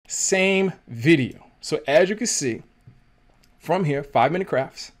same video. So as you can see from here, 5-minute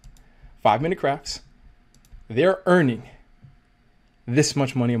crafts, they're earning this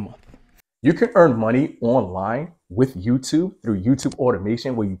much money a month. You can earn money online with YouTube through YouTube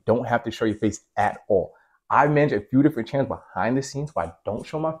automation where you don't have to show your face at all. I manage a few different channels behind the scenes where I don't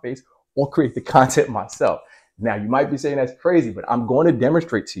show my face or create the content myself. Now, you might be saying that's crazy, but I'm going to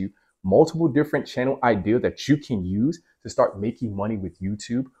demonstrate to you multiple different channel ideas that you can use to start making money with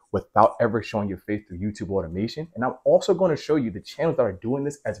YouTube without ever showing your face through YouTube automation. And I'm also going to show you the channels that are doing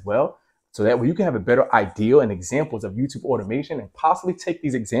this as well, so that way you can have a better idea and examples of YouTube automation and possibly take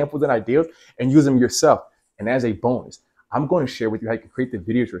these examples and ideas and use them yourself. And as a bonus, I'm going to share with you how you can create the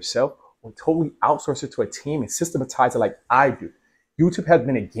videos yourself or totally outsource it to a team and systematize it like I do. YouTube has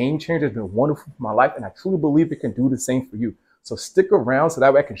been a game changer. It's been wonderful for my life, and I truly believe it can do the same for you. So stick around so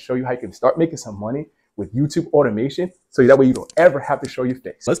that way I can show you how you can start making some money with YouTube automation, so that way you don't ever have to show your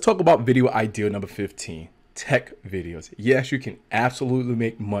face. Let's talk about video idea number 15, tech videos. Yes, you can absolutely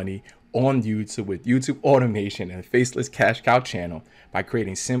make money on YouTube with YouTube automation and a faceless cash cow channel by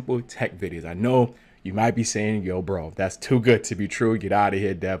creating simple tech videos. I know you might be saying, yo, bro, that's too good to be true. Get out of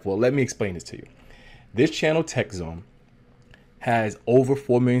here, Dev. Well, let me explain this to you. This channel, Tech Zone, has over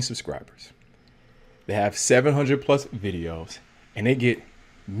 4 million subscribers. They have 700 plus videos, and they get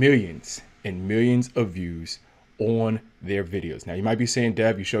millions and millions of views on their videos. Now, you might be saying,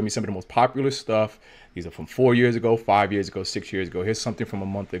 Dev, you showed me some of the most popular stuff. These are from 4 years ago, 5 years ago, 6 years ago. Here's something from a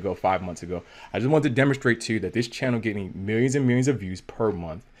month ago, 5 months ago. I just wanted to demonstrate to you that this channel getting millions and millions of views per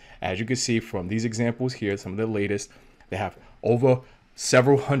month. As you can see from these examples here, some of the latest, they have over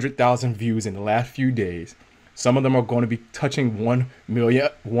several 100,000 views in the last few days. Some of them are going to be touching 1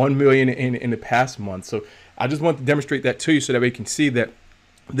 million in the past month. So I just want to demonstrate that to you so that way you can see that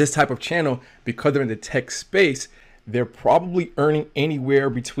this type of channel, because they're in the tech space, they're probably earning anywhere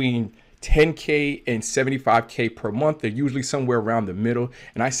between 10K and 75K per month. They're usually somewhere around the middle.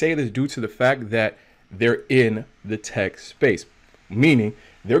 And I say this due to the fact that they're in the tech space, meaning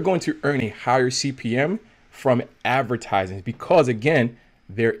they're going to earn a higher CPM from advertising because, again,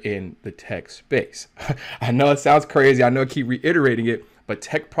 they're in the tech space. I know it sounds crazy. I know I keep reiterating it, but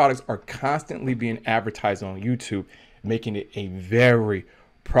tech products are constantly being advertised on YouTube, making it a very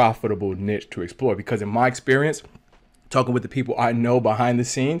profitable niche to explore. Because in my experience, talking with the people I know behind the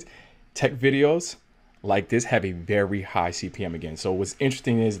scenes, tech videos like this have a very high CPM again. So what's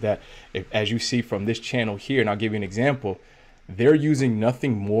interesting is that as you see from this channel here, and I'll give you an example, they're using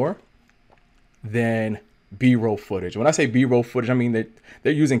nothing more than B-roll footage. When I say B-roll footage, I mean that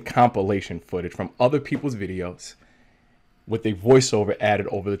they're using compilation footage from other people's videos with a voiceover added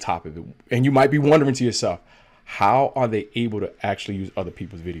over the top of it. And you might be wondering to yourself, how are they able to actually use other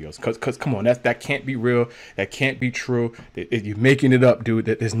people's videos? Because come on, that can't be real. That can't be true. You're making it up, dude.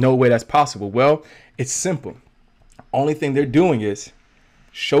 There's no way that's possible. Well, it's simple. Only thing they're doing is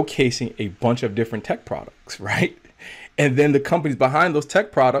showcasing a bunch of different tech products, right? And then the companies behind those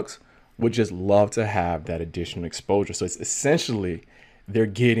tech products would just love to have that additional exposure. So it's essentially they're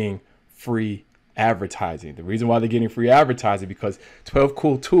getting free advertising. The reason why they're getting free advertising because 12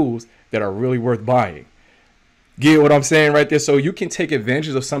 cool tools that are really worth buying. Get what I'm saying right there? So you can take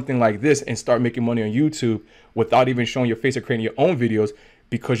advantage of something like this and start making money on YouTube without even showing your face or creating your own videos,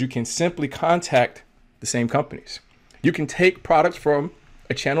 because you can simply contact the same companies. You can take products from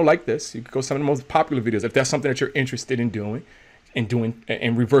a channel like this. You can go some of the most popular videos if that's something that you're interested in doing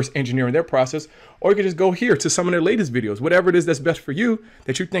and reverse engineering their process, or you can just go here to some of their latest videos. Whatever it is that's best for you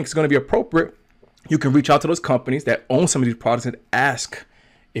that you think is going to be appropriate, you can reach out to those companies that own some of these products and ask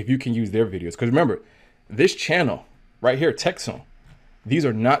if you can use their videos. Because remember, this channel right here, Tech Zone, these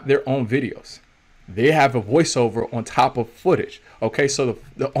are not their own videos. They have a voiceover on top of footage. Okay, so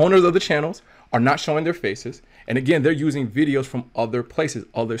the owners of the channels are not showing their faces. And again, they're using videos from other places,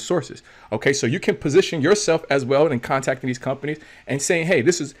 other sources. Okay, so you can position yourself as well in contacting these companies and saying, hey,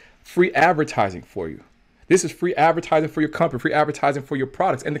 this is free advertising for you. This is free advertising for your company, free advertising for your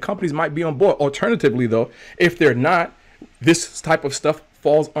products. And the companies might be on board. Alternatively, though, if they're not, this type of stuff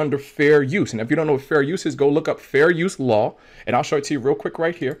falls under fair use. And if you don't know what fair use is, go look up fair use law, and I'll show it to you real quick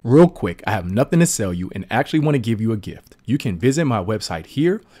right here. Real quick, I have nothing to sell you and actually want to give you a gift. You can visit my website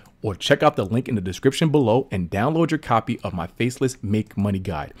here or check out the link in the description below and download your copy of my Faceless Make Money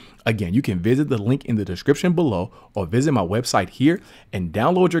Guide. Again, you can visit the link in the description below or visit my website here and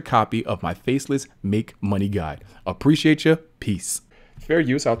download your copy of my Faceless Make Money Guide. Appreciate you. Peace. Fair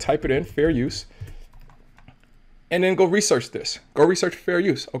use. I'll type it in, fair use. And then go research this. Go research fair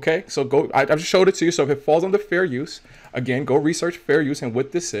use, okay? So I just showed it to you. So if it falls under fair use, again, go research fair use and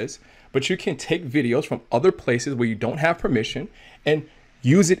what this is. But you can take videos from other places where you don't have permission and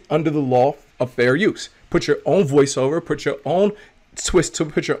use it under the law of fair use. Put your own voiceover, put your own twist to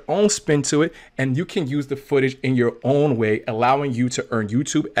it, put your own spin to it, and you can use the footage in your own way, allowing you to earn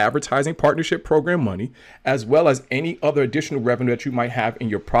YouTube advertising partnership program money, as well as any other additional revenue that you might have in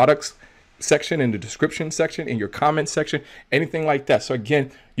your products section, in the description section, in your comment section, anything like that. So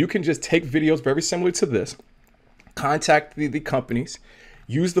again, you can just take videos very similar to this, contact the companies,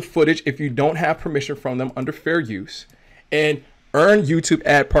 use the footage if you don't have permission from them under fair use, and earn YouTube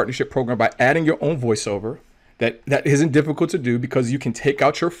ad partnership program by adding your own voiceover. That isn't difficult to do because you can take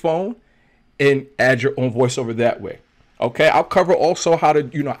out your phone and add your own voiceover that way. Okay, I'll cover also how to,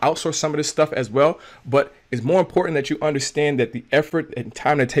 outsource some of this stuff as well, but it's more important that you understand that the effort and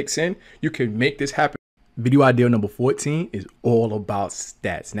time that it takes in, you can make this happen. Video idea number 14 is all about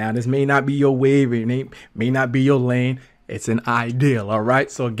stats. Now, this may not be your wave, it may not be your lane. It's an ideal, all right?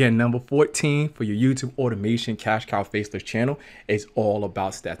 So again, number 14 for your YouTube automation cash cow faceless channel is all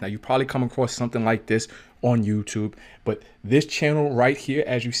about stats. Now, you probably come across something like this on YouTube, but this channel right here,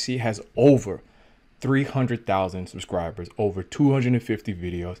 as you see, has over 300,000 subscribers, over 250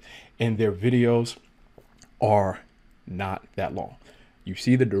 videos, and their videos are not that long. You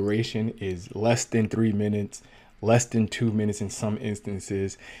see the duration is less than 3 minutes, less than 2 minutes in some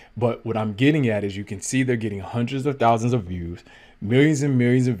instances. But what I'm getting at is you can see they're getting hundreds of thousands of views, millions and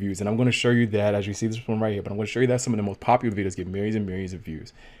millions of views. And I'm going to show you that as you see this one right here, but I'm going to show you that some of the most popular videos get millions and millions of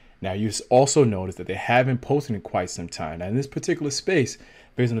views. Now, you also notice that they haven't posted in quite some time. Now, in this particular space,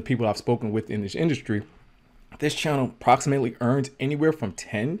 based on the people I've spoken with in this industry, this channel approximately earns anywhere from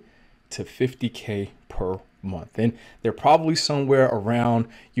 10 to 50K per month. And they're probably somewhere around,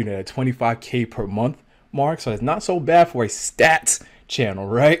 the 25K per month mark. So it's not so bad for a stats channel,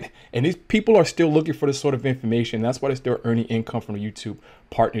 right? And these people are still looking for this sort of information. That's why they're still earning income from the YouTube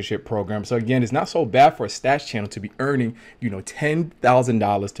partnership program. So again, it's not so bad for a stats channel to be earning,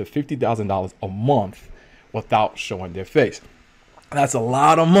 $10,000 to $50,000 a month without showing their face. That's a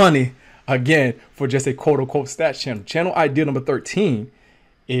lot of money, again, for just a quote unquote stats channel. Channel idea number 13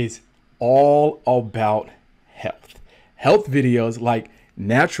 is all about health. Health videos like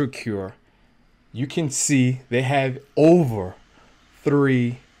𝗪𝘁𝗀, you can see they have over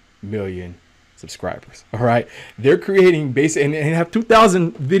 3 million subscribers. All right. They're creating basic and have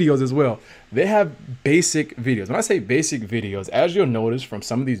 2,000 videos as well. They have basic videos. When I say basic videos, as you'll notice from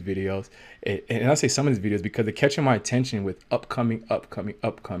some of these videos, and I say some of these videos because they're catching my attention with upcoming.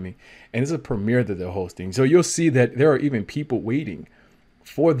 And it's a premiere that they're hosting. So you'll see that there are even people waiting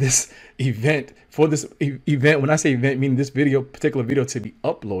for this event, When I say event, meaning this particular video to be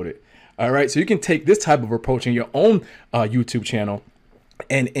uploaded. All right. So you can take this type of approach in your own YouTube channel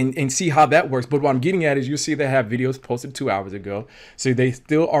and see how that works. But what I'm getting at is you see they have videos posted 2 hours ago. So they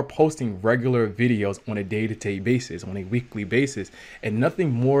still are posting regular videos on a day-to-day basis, on a weekly basis, and nothing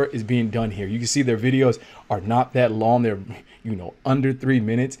more is being done here. You can see their videos are not that long. They're, under 3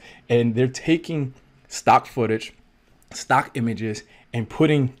 minutes, and they're taking stock footage, stock images, and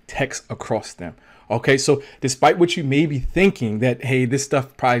putting text across them. Okay, so despite what you may be thinking that, hey, this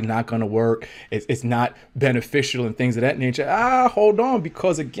stuff probably not going to work, it's not beneficial and things of that nature, hold on,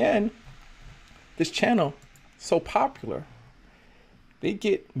 because again, this channel is so popular, they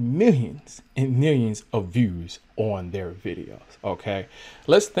get millions and millions of views on their videos. Okay,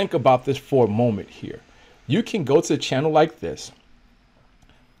 let's think about this for a moment here. You can go to a channel like this,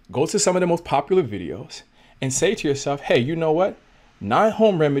 go to some of the most popular videos, and say to yourself, hey, you know what? 9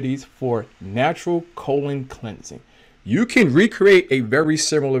 home remedies for natural colon cleansing. You can recreate a very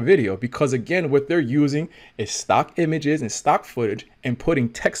similar video because again, what they're using is stock images and stock footage and putting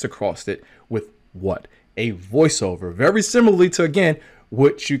text across it with what? A voiceover. Very similarly to, again,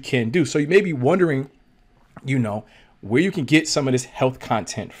 what you can do. So you may be wondering, where you can get some of this health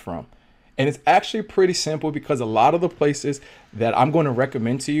content from. And it's actually pretty simple because a lot of the places that I'm going to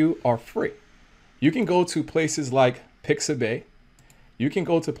recommend to you are free. You can go to places like Pixabay. You can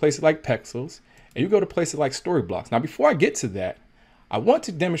go to places like Pexels, and you go to places like Storyblocks. Now, before I get to that, I want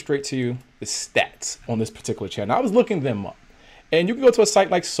to demonstrate to you the stats on this particular channel. I was looking them up, and you can go to a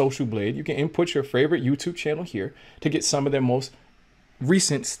site like Social Blade. You can input your favorite YouTube channel here to get some of their most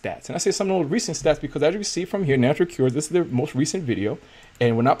recent stats. And I say some of the most recent stats because as you can see from here, 𝗪𝘁𝗀, this is their most recent video,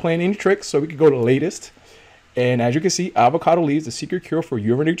 and we're not playing any tricks, so we can go to latest. And as you can see, avocado leaves the secret cure for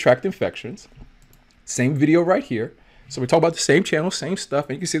urinary tract infections. Same video right here. So we talk about the same channel, same stuff,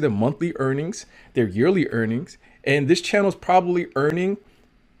 and you can see their monthly earnings, their yearly earnings, and this channel is probably earning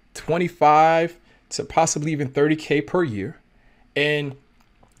 25 to possibly even 30K per year, and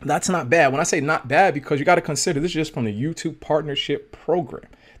that's not bad. When I say not bad, because you got to consider this is just from the YouTube partnership program.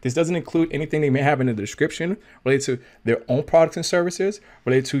 This doesn't include anything they may have in the description related to their own products and services,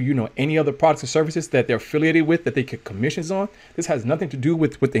 related to, you know, any other products and services that they're affiliated with that they get commissions on. This has nothing to do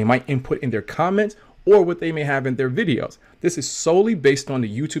with what they might input in their comments or what they may have in their videos. This is solely based on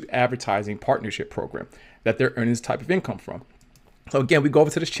the YouTube advertising partnership program that they're earning this type of income from. So again, we go over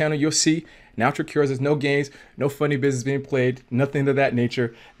to this channel, you'll see natural cures. There's no games, no funny business being played, nothing of that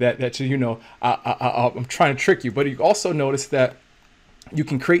nature that you know, I'm trying to trick you. But you also notice that you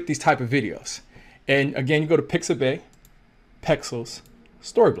can create these type of videos. And again, you go to Pixabay, Pexels,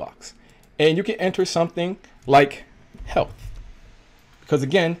 Storyblocks, and you can enter something like health. Because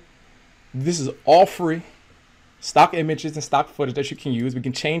again, this is all free stock images and stock footage that you can use. We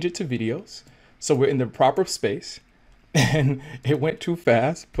can change it to videos. So we're in the proper space. And it went too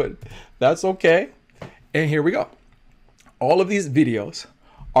fast, but that's okay. And here we go. All of these videos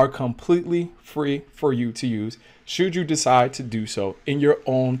are completely free for you to use should you decide to do so in your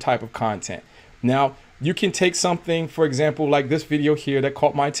own type of content. Now, you can take something, for example, like this video here that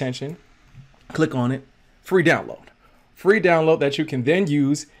caught my attention. Click on it, free download that you can then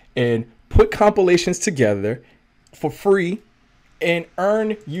use and put compilations together for free and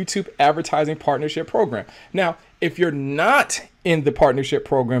earn YouTube advertising partnership program. Now, if you're not in the partnership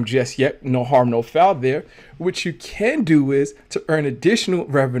program just yet, no harm, no foul there. What you can do is to earn additional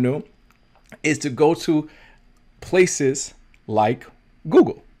revenue is to go to places like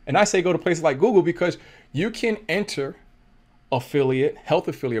Google. And I say go to places like Google because you can enter affiliate, health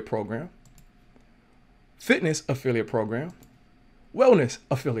affiliate program, fitness affiliate program, wellness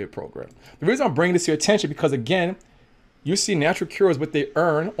affiliate program. The reason I'm bringing this to your attention because again, you see Natural Cures, what they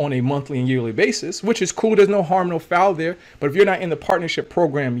earn on a monthly and yearly basis, which is cool. There's no harm, no foul there. But if you're not in the partnership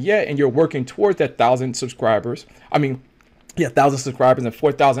program yet and you're working towards that 1,000 subscribers, 1,000 subscribers and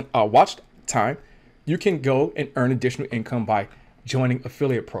 4,000 watch time, you can go and earn additional income by joining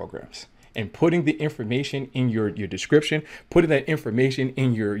affiliate programs and putting the information in your description, putting that information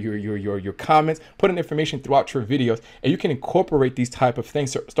in your comments, putting information throughout your videos, and you can incorporate these type of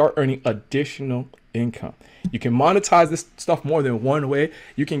things to start earning additional income. You can monetize this stuff more than one way.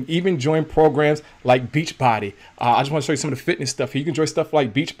 You can even join programs like Beachbody. I just want to show you some of the fitness stuff here. You can join stuff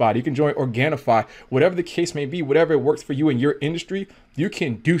like Beachbody. You can join Organifi, whatever the case may be, whatever works for you in your industry, you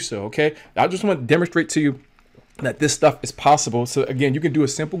can do so, okay? I just want to demonstrate to you that this stuff is possible. So again, you can do a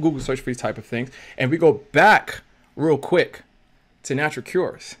simple Google search for these type of things. And we go back real quick to Natural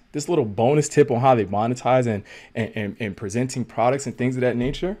Cures. This little bonus tip on how they monetize and presenting products and things of that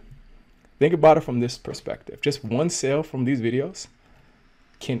nature. Think about it from this perspective. Just one sale from these videos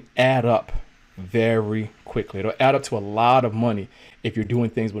can add up very quickly. It'll add up to a lot of money if you're doing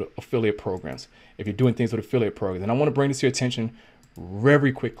things with affiliate programs. And I want to bring this to your attention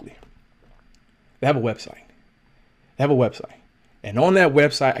very quickly. They have a website. And on that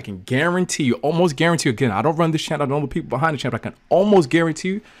website, I can guarantee you, almost guarantee you, again, I don't run this channel, I don't know the people behind the channel, but I can almost guarantee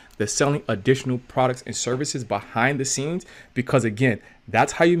you they're selling additional products and services behind the scenes because, again,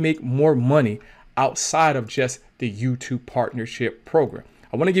 that's how you make more money outside of just the YouTube partnership program.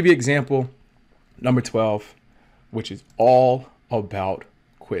 I want to give you example number 12, which is all about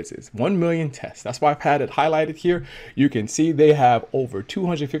quizzes. 1 million tests. That's why I've had it highlighted here. You can see they have over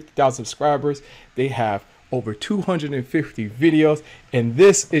 250,000 subscribers. They have over 250 videos, and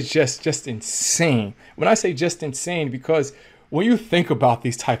this is just insane. When I say just insane, because when you think about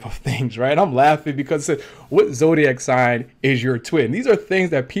these type of things, right? I'm laughing because what zodiac sign is your twin? These are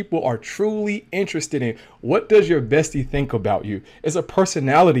things that people are truly interested in. What does your bestie think about you? It's a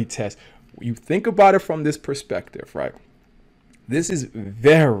personality test. You think about it from this perspective, right? This is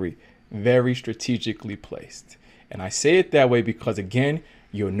very, very strategically placed. And I say it that way because, again,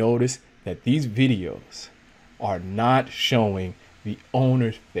 you'll notice that these videos are not showing the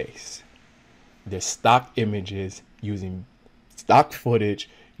owner's face. They're stock images using stock footage,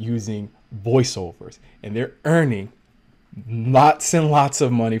 using voiceovers, and they're earning lots and lots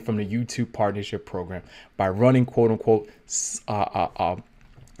of money from the YouTube partnership program by running quote unquote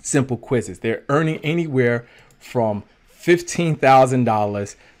simple quizzes. They're earning anywhere from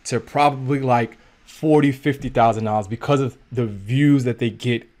 $15,000 to probably like $40,000, $50,000 because of the views that they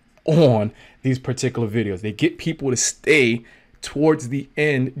get on these particular videos. They get people to stay towards the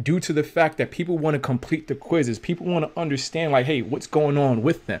end due to the fact that people want to complete the quizzes. People want to understand, like, hey, what's going on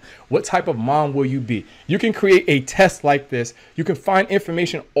with them? What type of mom will you be? You can create a test like this. You can find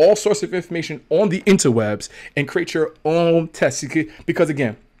information, all sorts of information on the interwebs and create your own test. Because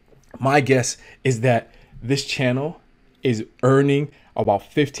again, my guess is that this channel is earning about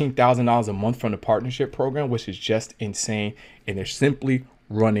 $15,000 a month from the partnership program, which is just insane. And they're simply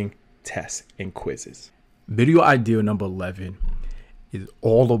running tests and quizzes. Video idea number 11 is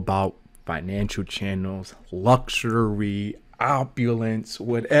all about financial channels, luxury, opulence,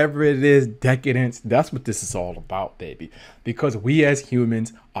 whatever it is, decadence. That's what this is all about, baby. Because we as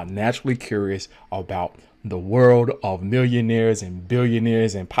humans are naturally curious about the world of millionaires and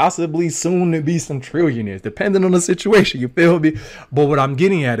billionaires and possibly soon to be some trillionaires, depending on the situation, you feel me? But what I'm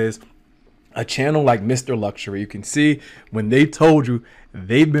getting at is a channel like Mr. Luxury, you can see when they told you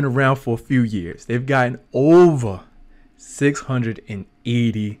they've been around for a few years, they've gotten over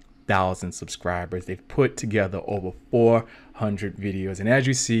 680,000 subscribers. They've put together over 400 videos. And as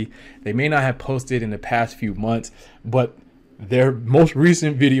you see, they may not have posted in the past few months, but their most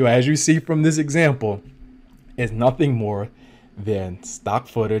recent video, as you see from this example, is nothing more than stock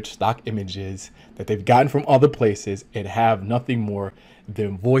footage, stock images that they've gotten from other places and have nothing more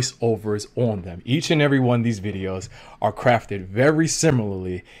than voiceovers on them. Each and every one of these videos are crafted very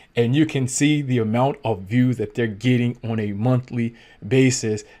similarly, and you can see the amount of views that they're getting on a monthly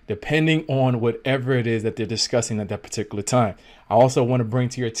basis, depending on whatever it is that they're discussing at that particular time. I also want to bring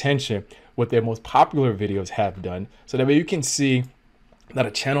to your attention what their most popular videos have done, so that way you can see that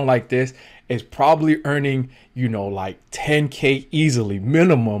a channel like this is probably earning, you know, like 10K easily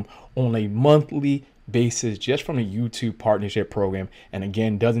minimum on a monthly basis just from a YouTube partnership program. And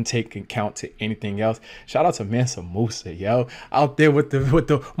again, doesn't take account to anything else. Shout out to 𝗪𝘁𝗰𝗵, yo, out there with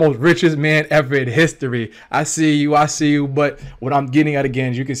the most richest man ever in history. I see you. But what I'm getting at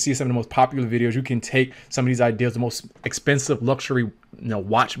again is you can see some of the most popular videos. You can take some of these ideas, the most expensive luxury, you know,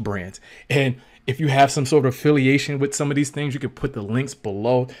 watch brands, and if you have some sort of affiliation with some of these things, you can put the links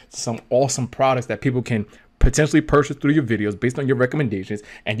below to some awesome products that people can potentially purchase through your videos based on your recommendations,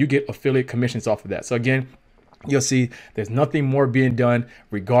 and you get affiliate commissions off of that. So again, you'll see there's nothing more being done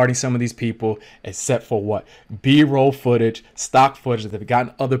regarding some of these people except for what? B-roll footage, stock footage that they've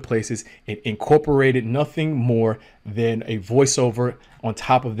gotten other places and incorporated nothing more than a voiceover on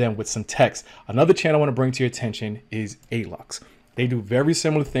top of them with some text. Another channel I want to bring to your attention is 𝗟𝗲𝘁. They do very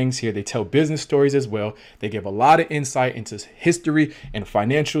similar things here. They tell business stories as well. They give a lot of insight into history and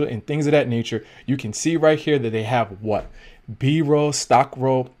financial and things of that nature. You can see right here that they have what? B-roll, stock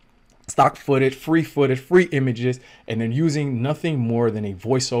footage, free images, and they're using nothing more than a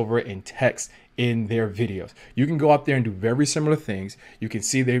voiceover and text in their videos. You can go out there and do very similar things. You can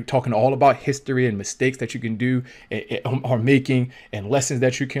see they're talking all about history and mistakes that you can do or making and lessons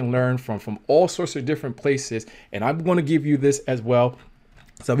that you can learn from all sorts of different places. And I'm going to give you this as well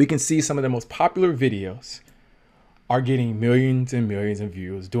so we can see some of the most popular videos are getting millions and millions of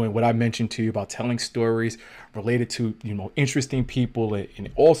views, doing what I mentioned to you about telling stories related to, you know, interesting people and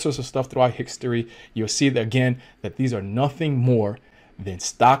all sorts of stuff throughout history. You'll see that again, that these are nothing more than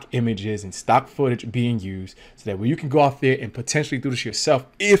stock images and stock footage being used, so that way you can go out there and potentially do this yourself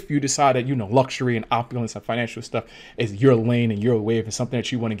if you decide that, you know, luxury and opulence and financial stuff is your lane and your wave and something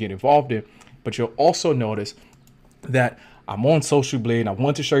that you want to get involved in. But you'll also notice that I'm on Social Blade and I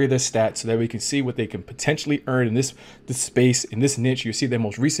want to show you their stats so that we can see what they can potentially earn in this space, in this niche. You see their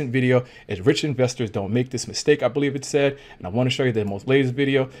most recent video is Rich Investors Don't Make This Mistake, I believe it said. And I want to show you their most latest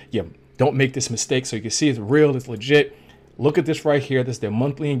video. Yeah, don't make this mistake. So you can see it's real, it's legit. Look at this right here. This is their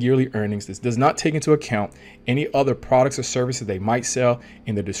monthly and yearly earnings. This does not take into account any other products or services they might sell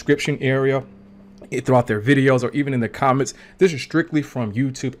in the description area, throughout their videos, or even in the comments. This is strictly from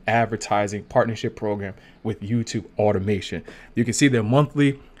YouTube advertising partnership program with YouTube automation. You can see their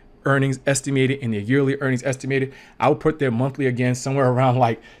monthly earnings estimated and their yearly earnings estimated. I would put their monthly again somewhere around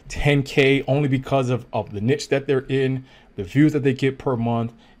like 10K, only because of the niche that they're in, the views that they get per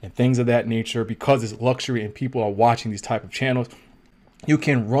month and things of that nature, because it's luxury and people are watching these type of channels. You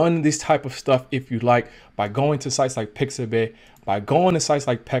can run this type of stuff if you like by going to sites like Pixabay, by going to sites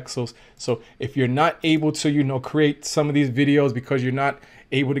like Pexels. So if you're not able to, you know, create some of these videos because you're not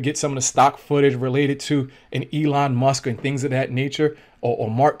able to get some of the stock footage related to an Elon Musk and things of that nature, or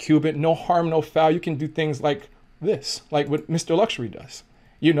Mark Cuban, no harm, no foul. You can do things like this, like what Mr. Luxury does.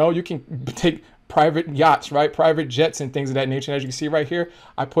 You know, you can take private yachts, right? Private jets and things of that nature. And as you can see right here,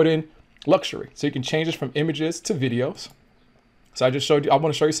 I put in luxury. So you can change this from images to videos. So I just showed you, I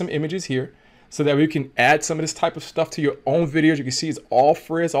want to show you some images here so that we can add some of this type of stuff to your own videos. You can see it's all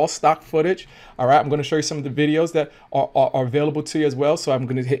free, it's all stock footage. All right, I'm going to show you some of the videos that are available to you as well. So I'm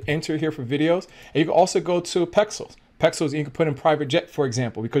going to hit enter here for videos. And you can also go to Pexels. Pexels, you can put in private jet, for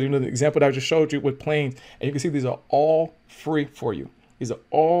example, because you know the example that I just showed you with planes, and you can see these are all free for you. These are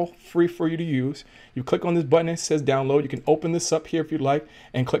all free for you to use. You click on this button, it says download. You can open this up here if you'd like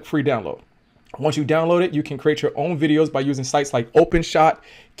and click free download. Once you download it, you can create your own videos by using sites like OpenShot,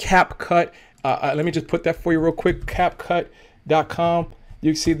 CapCut. Let me just put that for you real quick, CapCut.com.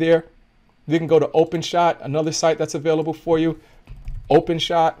 You can see there. You can go to OpenShot, another site that's available for you. open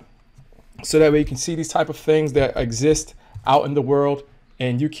shot, so that way you can see these type of things that exist out in the world,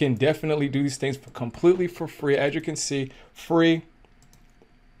 and you can definitely do these things completely for free. As you can see, free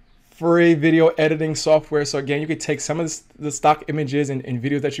video editing software. So again, you could take some of the stock images and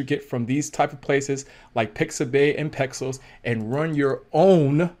videos that you get from these type of places like Pixabay and Pexels and run your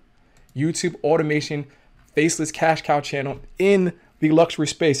own YouTube automation faceless cash cow channel in the luxury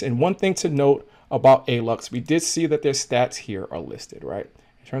space. And one thing to note about 𝗟𝗲𝘁, we did see that their stats here are listed, right,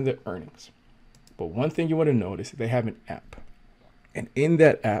 in terms of earnings. But one thing you want to notice is they have an app. And in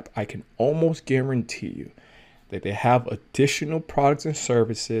that app, I can almost guarantee you that they have additional products and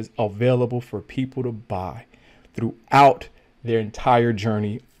services available for people to buy throughout their entire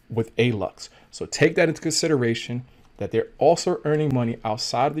journey with 𝗟𝗲𝘁. So take that into consideration, that they're also earning money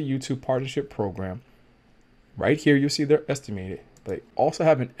outside of the YouTube partnership program. Right here, you'll see they're estimated, but they also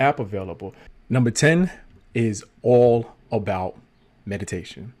have an app available. Number 10 is all about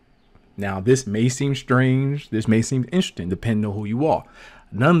meditation. Now, this may seem strange. This may seem interesting, depending on who you are.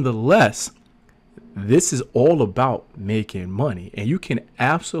 Nonetheless, this is all about making money, and you can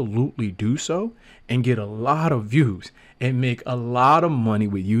absolutely do so and get a lot of views and make a lot of money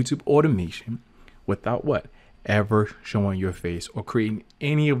with YouTube automation without what? Ever showing your face or creating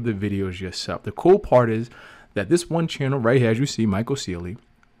any of the videos yourself. The cool part is that this one channel right here, as you see, 𝗪𝘁𝗰𝗵,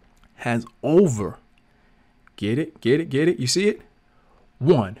 has over, get it? You see it?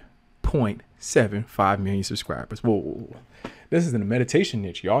 1.75 million subscribers. Whoa. This is in the meditation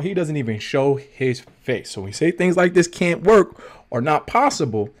niche, y'all. He doesn't even show his face. So when we say things like this can't work or not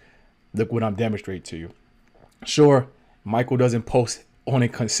possible, look what I'm demonstrating to you. Sure, Michael doesn't post on a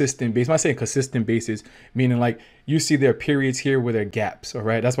consistent basis. When I say consistent basis, meaning like you see there are periods here where there are gaps, all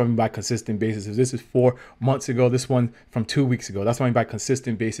right? That's what I mean by consistent basis. If this is 4 months ago, this one from 2 weeks ago, that's what I mean by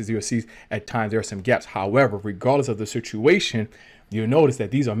consistent basis. You'll see at times there are some gaps. However, regardless of the situation, you'll notice that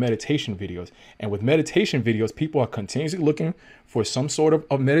these are meditation videos. And with meditation videos, people are continuously looking for some sort of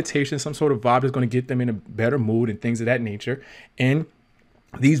meditation, some sort of vibe that's going to get them in a better mood and things of that nature. And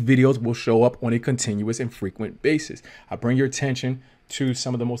these videos will show up on a continuous and frequent basis. I bring your attention to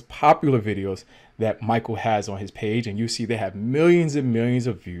some of the most popular videos that Michael has on his page, and you see they have millions and millions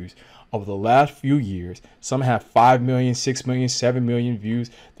of views over the last few years. Some have 5 million, 6 million, 7 million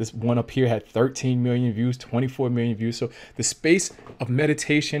views. This one up here had 13 million views, 24 million views. So the space of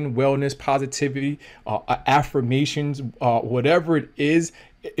meditation, wellness, positivity, affirmations, whatever it is,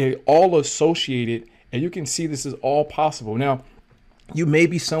 it all associated, and you can see this is all possible. Now, you may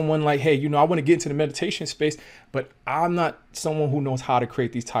be someone like, hey, I want to get into the meditation space, but I'm not someone who knows how to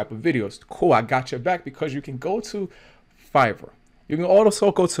create these type of videos. Cool, I got your back, because you can go to Fiverr. You can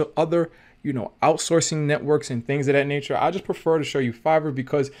also go to other, outsourcing networks and things of that nature. I just prefer to show you Fiverr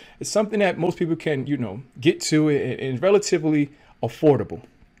because it's something that most people can, get to and relatively affordable.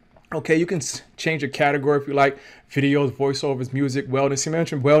 Okay, you can change your category if you like: videos, voiceovers, music, wellness. You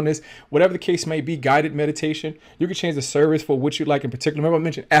mentioned wellness, whatever the case may be, guided meditation. You can change the service for what you like in particular. Remember I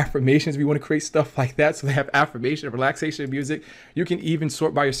mentioned affirmations. If you want to create stuff like that, so they have affirmation, relaxation music. You can even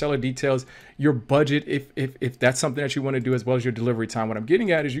sort by your seller details, your budget, if that's something that you want to do, as well as your delivery time. What I'm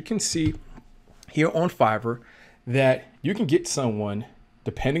getting at is you can see here on Fiverr that you can get someone,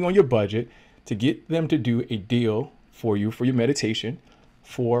 depending on your budget, to get them to do a deal for you for your meditation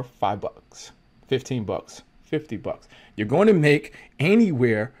for $5, $15, $50. You're going to make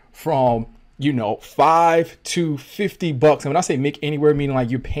anywhere from, $5 to $50. And when I say make anywhere, meaning like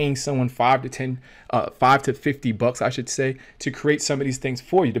you're paying someone $5 to $50, I should say, to create some of these things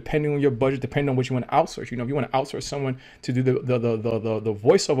for you, depending on your budget, depending on what you want to outsource. If you want to outsource someone to do the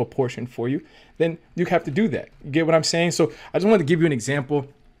voiceover portion for you, then you have to do that. You get what I'm saying? So I just wanted to give you an example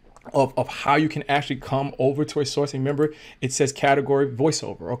of how you can actually come over to a source. And remember, it says category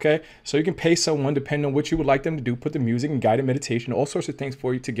voiceover. Okay, so you can pay someone depending on what you would like them to do, put the music and guided meditation, all sorts of things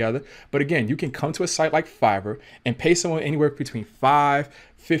for you together. But again, you can come to a site like Fiverr and pay someone anywhere between $5,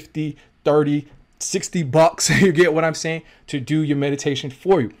 $50, $30, $60. You get what I'm saying? To do your meditation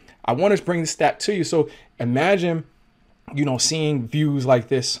for you. I want to bring the stat to you. So imagine, seeing views like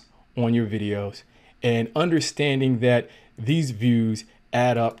this on your videos and understanding that these views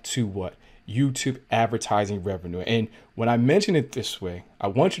add up to what? YouTube advertising revenue. And when I mention it this way, I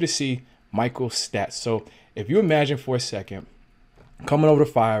want you to see Michael's stats. So if you imagine for a second coming over to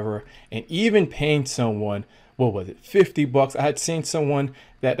Fiverr and even paying someone, what was it, $50? I had seen someone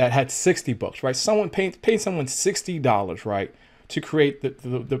that had $60, right? Someone paid someone $60, right, to create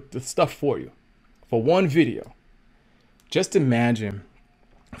the stuff for you for one video. Just imagine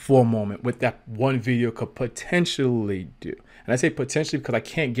for a moment what that one video could potentially do. And I say potentially because I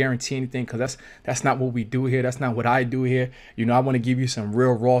can't guarantee anything, because that's not what we do here. That's not what I do here. You know, I want to give you some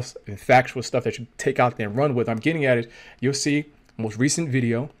real raw and factual stuff that you take out there and run with. I'm getting at it. You'll see most recent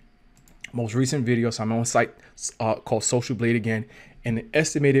video. So I'm on a site called Social Blade again, and an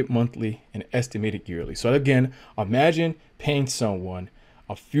estimated monthly and estimated yearly. So again, imagine paying someone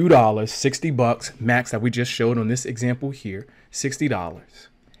a few dollars, $60 max that we just showed on this example here, $60,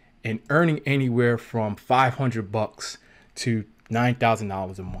 and earning anywhere from $500 to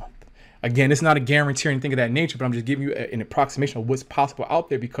 $9,000 a month. Again, it's not a guarantee or anything of that nature, but I'm just giving you an approximation of what's possible out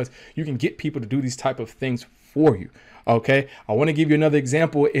there, because you can get people to do these type of things for you. Okay, I want to give you another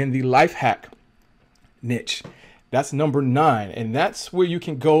example in the life hack niche. That's number 9, and that's where you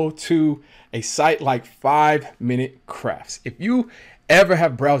can go to a site like 5-Minute Crafts. If you ever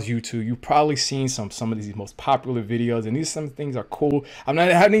have browsed YouTube, you've probably seen some of these most popular videos, and some things are cool. I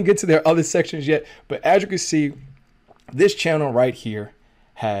haven't get to their other sections yet, but as you can see, this channel right here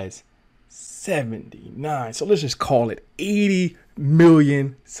has 79, so let's just call it 80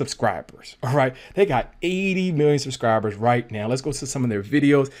 million subscribers. All right, they got 80 million subscribers right now. Let's go to some of their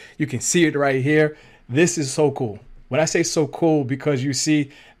videos. You can see it right here. This is so cool. When I say so cool, because you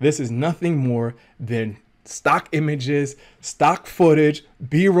see, this is nothing more than stock images, stock footage,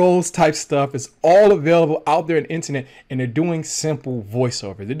 B-rolls type stuff. It's all available out there on the internet, and they're doing simple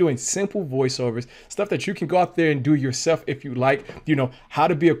voiceovers. They're doing simple voiceovers, stuff that you can go out there and do yourself if you like. You know, how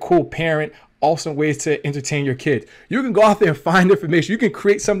to be a cool parent, awesome ways to entertain your kids. You can go out there and find information. You can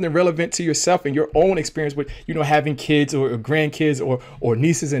create something relevant to yourself and your own experience with, you know, having kids or grandkids or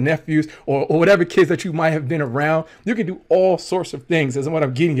nieces and nephews or whatever kids that you might have been around. You can do all sorts of things. That's what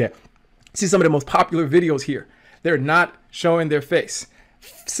I'm getting at. See some of the most popular videos here. They're not showing their face.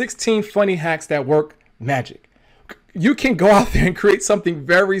 16 funny hacks that work magic. You can go out there and create something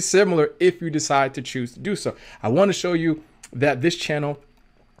very similar if you decide to choose to do so. I want to show you that this channel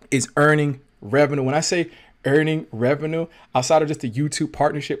is earning revenue. When I say earning revenue, outside of just the YouTube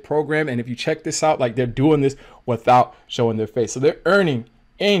partnership program, and if you check this out, like, they're doing this without showing their face. So they're earning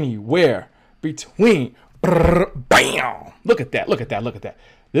anywhere between, bam, look at that, look at that, look at that.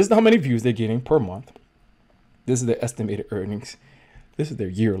 This is how many views they're getting per month. This is their estimated earnings. This is their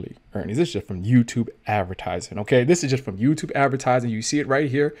yearly earnings. This is just from YouTube advertising. Okay, this is just from YouTube advertising. You see it right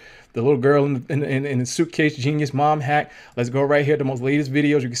here. The little girl in the suitcase, genius mom hack. Let's go right here. The most latest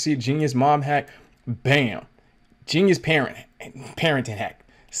videos. You can see genius mom hack. Bam. Genius parenting hack.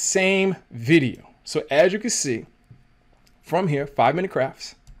 Same video. So as you can see from here, 5-Minute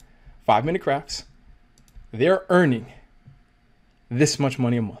Crafts. 5-Minute Crafts. They're earning this much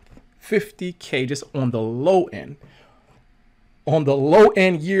money a month. 50K just on the low end. On the low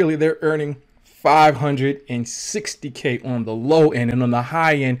end yearly, they're earning 560K on the low end, and on the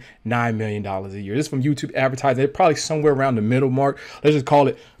high end, $9 million a year. This is from YouTube advertising. They're probably somewhere around the middle mark. Let's just call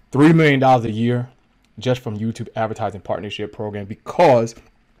it $3 million a year just from YouTube advertising partnership program, because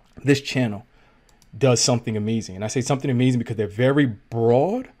this channel does something amazing. And I say something amazing because they're very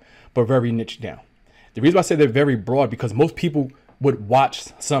broad, but very niche down. The reason why I say they're very broad, because most people would watch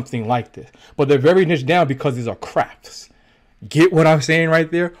something like this, but they're very niche down because these are crafts. Get what I'm saying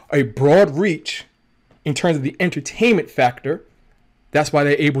right there? A broad reach in terms of the entertainment factor. That's why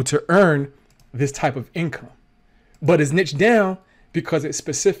they're able to earn this type of income. But it's niche down because it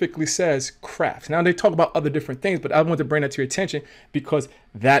specifically says crafts. Now they talk about other different things, but I want to bring that to your attention because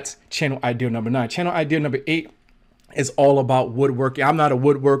that's channel idea number 9. Channel idea number 8 is all about woodworking. I'm not a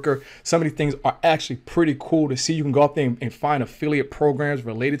woodworker. Some of these things are actually pretty cool to see. You can go out there and find affiliate programs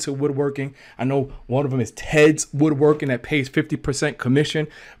related to woodworking. I know one of them is Ted's Woodworking that pays 50% commission.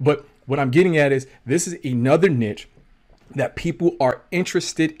 But what I'm getting at is this is another niche that people are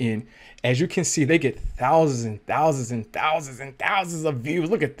interested in. As you can see, they get thousands and thousands and thousands and thousands of views.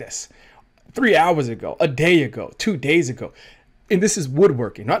 Look at this. 3 hours ago, a day ago, 2 days ago. And this is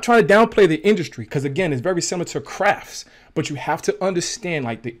woodworking. Not trying to downplay the industry, because again, it's very similar to crafts, but you have to understand,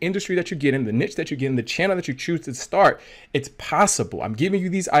 like, the industry that you get in, the niche that you get in, the channel that you choose to start. It's possible. I'm giving you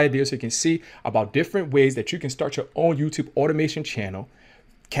these ideas so you can see about different ways that you can start your own YouTube automation channel,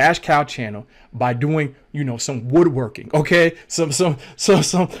 cash cow channel, by doing, you know, some woodworking. Okay, some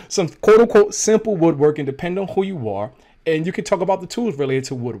quote unquote simple woodworking, depending on who you are. And you can talk about the tools related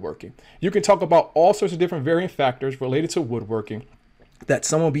to woodworking. You can talk about all sorts of different varying factors related to woodworking that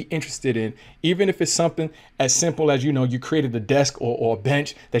someone will be interested in, even if it's something as simple as, you know, you created a desk or a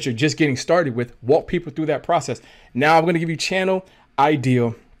bench that you're just getting started with. Walk people through that process. Now I'm going to give you channel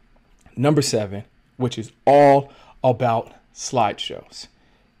idea number 7, which is all about slideshows.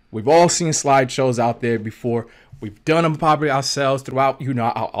 We've all seen slideshows out there before. We've done them probably ourselves throughout, you know,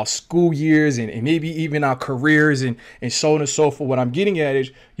 our school years and maybe even our careers and so on and so forth. What I'm getting at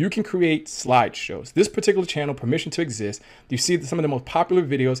is you can create slideshows. This particular channel, Permission to Exist, you see that some of the most popular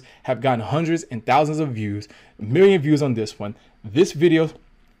videos have gotten hundreds and thousands of views, 1 million views on this one. This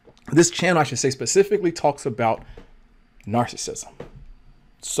channel, I should say, specifically talks about narcissism.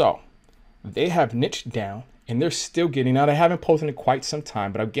 So they have niched down and they're still getting out. I haven't posted in quite some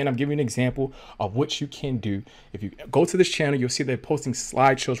time, but again, I'm giving you an example of what you can do. If you go to this channel, you'll see they're posting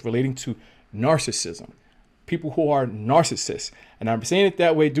slideshows relating to narcissism, people who are narcissists. And I'm saying it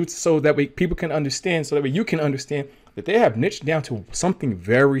that way so that way people can understand, so that way you can understand that they have niched down to something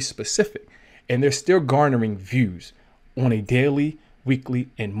very specific and they're still garnering views on a daily, weekly,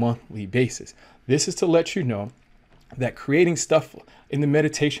 and monthly basis. This is to let you know that creating stuff in the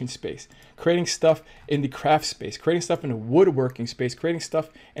meditation space, creating stuff in the craft space, creating stuff in the woodworking space, creating stuff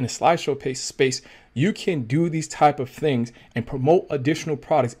in the slideshow space, you can do these type of things and promote additional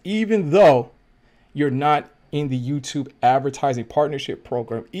products, even though you're not in the YouTube advertising partnership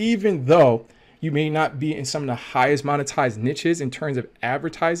program, even though you may not be in some of the highest monetized niches in terms of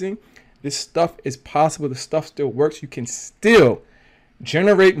advertising. This stuff is possible. The stuff still works. You can still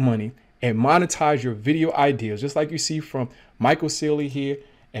generate money and monetize your video ideas, just like you see from Michael Sealy here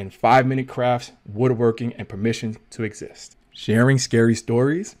and 5 Minute Crafts, Woodworking, and Permission to Exist. Sharing scary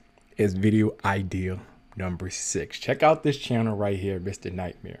stories is video idea number 6. Check out this channel right here, Mr.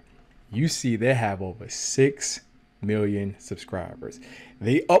 Nightmare. You see they have over 6 million subscribers.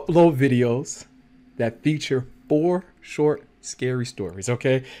 They upload videos that feature 4 short scary stories,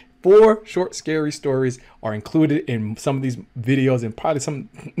 okay? 4 short scary stories are included in some of these videos, and probably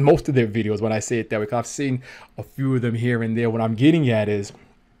most of their videos when I say it that way, because I've seen a few of them here and there. What I'm getting at is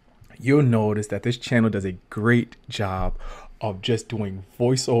you'll notice that this channel does a great job of just doing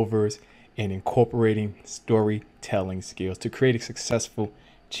voiceovers and incorporating storytelling skills to create a successful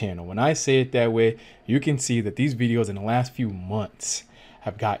channel. When I say it that way, you can see that these videos in the last few months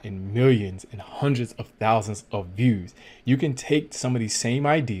have gotten millions and hundreds of thousands of views. You can take some of these same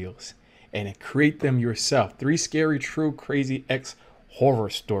ideals and create them yourself. 3 scary, true, crazy X horror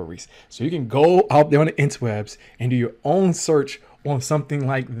stories. So you can go out there on the interwebs and do your own search on something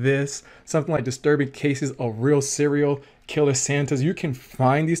like this, something like disturbing cases of real serial killer Santas. You can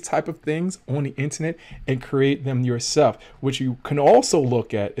find these type of things on the internet and create them yourself. What you can also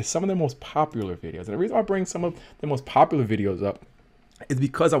look at is some of the most popular videos. And the reason I bring some of the most popular videos up is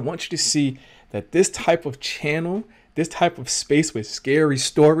because I want you to see that this type of channel, this type of space with scary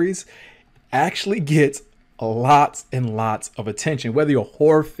stories actually gets lots and lots of attention. Whether you're a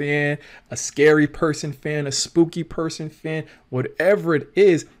horror fan, a scary person fan, a spooky person fan, whatever it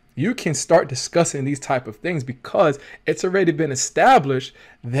is, you can start discussing these type of things because it's already been established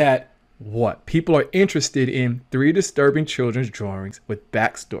that people are interested in 3 disturbing children's drawings with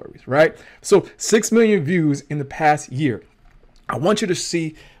backstories, right? So 6 million views in the past year. I want you to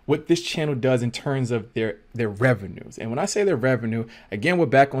see what this channel does in terms of their revenues. And when I say their revenue, again, we're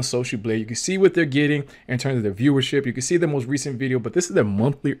back on Social Blade. You can see what they're getting in terms of their viewership. You can see the most recent video, but this is their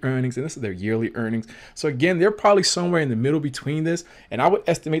monthly earnings and this is their yearly earnings. So again, they're probably somewhere in the middle between this. And I would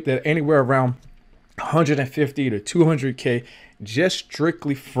estimate that anywhere around 150 to 200K just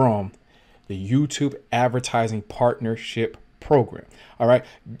strictly from the YouTube advertising partnership program. All right.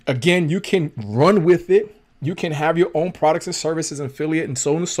 Again, you can run with it. You can have your own products and services and affiliate and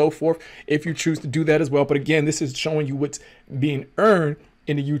so on and so forth if you choose to do that as well. But again, this is showing you what's being earned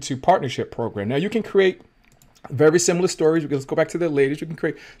in the YouTube partnership program. Now you can create very similar stories. Let's go back to the latest. You can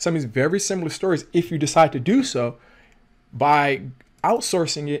create some of these very similar stories if you decide to do so by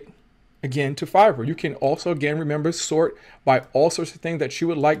outsourcing it again to Fiverr. You can also, again, remember, sort by all sorts of things that you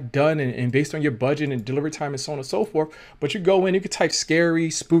would like done and based on your budget and delivery time and so on and so forth. But you go in, you can type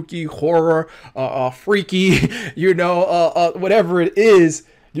scary, spooky, horror, freaky, whatever it is.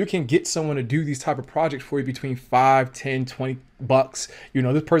 You can get someone to do these type of projects for you between $5, $10,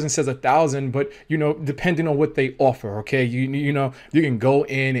 $20. This person says 1,000, but depending on what they offer, okay, you can go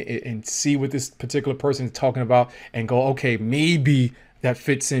in and see what this particular person is talking about and go, okay, maybe that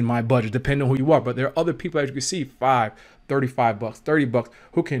fits in my budget, depending on who you are. But there are other people, as you can see, $5, $35, $30,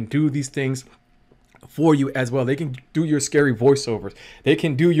 who can do these things for you as well. They can do your scary voiceovers. They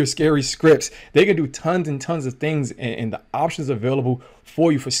can do your scary scripts. They can do tons and tons of things. And the options available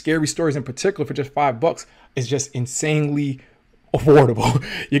for you for scary stories in particular for just $5 is just insanely affordable.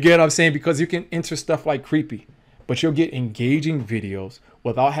 You get what I'm saying? Because you can enter stuff like creepy, but you'll get engaging videos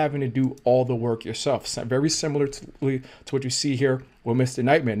without having to do all the work yourself. So very similar to what you see here with Mr.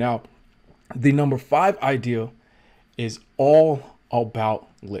 Nightmare. Now, the number 5 idea is all about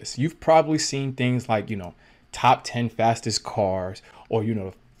lists. You've probably seen things like, top 10 fastest cars, or, you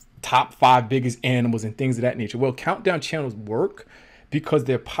know, top 5 biggest animals and things of that nature. Well, countdown channels work because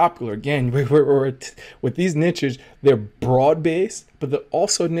they're popular. Again, with these niches, they're broad-based, but they're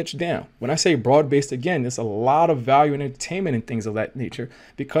also niche down. When I say broad-based, again, there's a lot of value in entertainment and things of that nature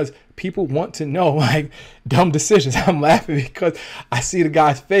because people want to know, like, dumb decisions. I'm laughing because I see the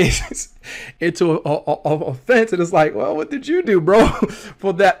guy's face into a fence, and it's like, well, what did you do, bro,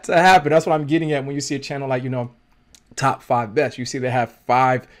 for that to happen? That's what I'm getting at when you see a channel like, you know, Top 5 Best. You see they have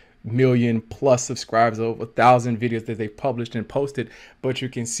 5 million plus subscribers, over 1,000 videos that they've published and posted, but you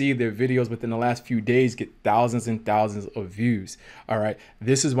can see their videos within the last few days get thousands and thousands of views. All right,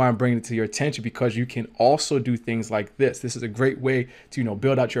 this is why I'm bringing it to your attention, because you can also do things like this. This is a great way to, you know,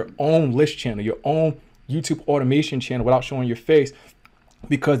 build out your own list channel, your own YouTube automation channel without showing your face,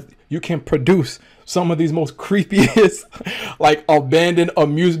 because you can produce some of these most creepiest, like abandoned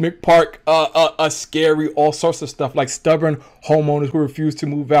amusement park, scary, all sorts of stuff, like stubborn homeowners who refuse to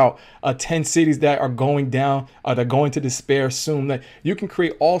move out, 10 cities that are going down, they're going to despair soon. Like, you can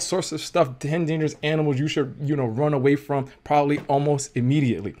create all sorts of stuff, 10 dangerous animals you should, you know, run away from probably almost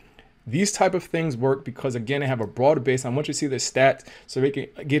immediately. These type of things work because, again, they have a broader base. I want you to see the stats so they can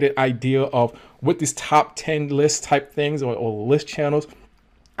get an idea of what these top 10 list type things or list channels,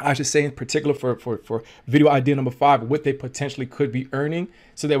 I should say, in particular for video idea number 5, what they potentially could be earning,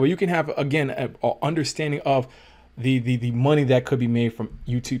 so that way you can have, again, an understanding of the money that could be made from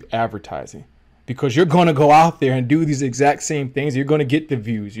YouTube advertising. Because you're going to go out there and do these exact same things. You're going to get the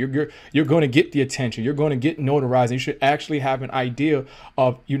views. You're going to get the attention. You're going to get notarized. You should actually have an idea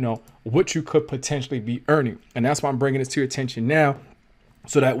of, you know, what you could potentially be earning. And that's why I'm bringing this to your attention now.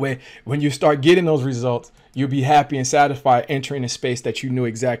 So that way, when you start getting those results, you'll be happy and satisfied entering a space that you knew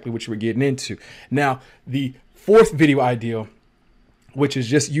exactly what you were getting into. Now, the 4th video idea, which is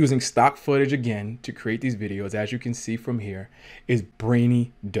just using stock footage again to create these videos, as you can see from here, is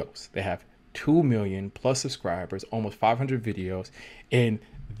Brainy Dose. They have 2 million plus subscribers, almost 500 videos, and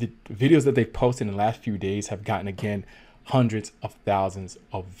the videos that they've posted in the last few days have gotten, again, hundreds of thousands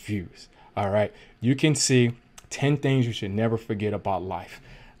of views. All right, you can see 10 things you should never forget about life.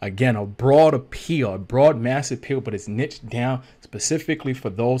 Again, a broad appeal, a broad mass appeal, but it's niched down specifically for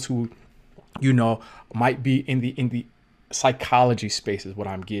those who, you know, might be in the psychology space is what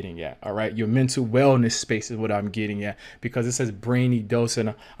I'm getting at. All right, your mental wellness space is what I'm getting at, because it says Brainy Dose,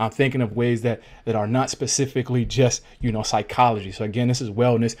 and I'm thinking of ways that are not specifically just, you know, psychology. So again, this is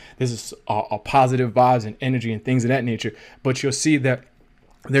wellness, this is positive vibes and energy and things of that nature. But you'll see that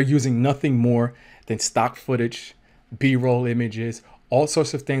they're using nothing more than stock footage, B-roll images, all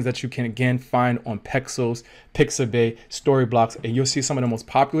sorts of things that you can, again, find on Pexels, Pixabay, Storyblocks, and you'll see some of the most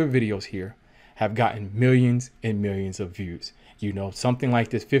popular videos here have gotten millions and millions of views. You know, something like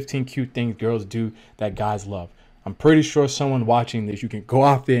this, 15 cute things girls do that guys love. I'm pretty sure someone watching this, you can go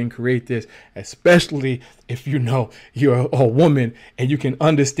out there and create this, especially if, you know, you're a woman and you can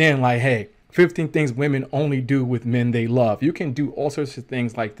understand, like, hey, 15 things women only do with men they love. You can do all sorts of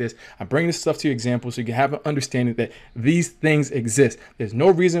things like this. I'm bringing this stuff to you examples so you can have an understanding that these things exist. There's no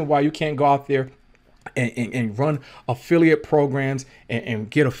reason why you can't go out there and run affiliate programs and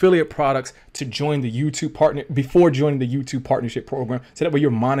get affiliate products to join the YouTube partner before joining the YouTube partnership program, so that way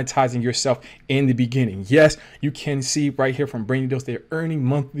you're monetizing yourself in the beginning. Yes, you can see right here from Brainy Dose, they're earning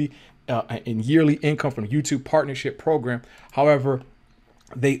monthly and yearly income from the YouTube partnership program. However,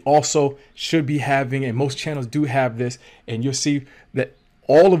 they also should be having, and most channels do have this, and you'll see that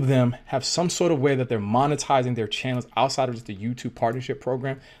all of them have some sort of way that they're monetizing their channels outside of just the YouTube partnership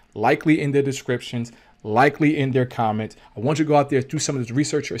program, likely in their descriptions, likely in their comments. I want you to go out there, do some of this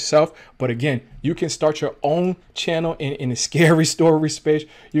research yourself. But again, you can start your own channel in the scary story space.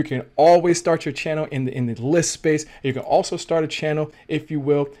 You can always start your channel in the list space. You can also start a channel, if you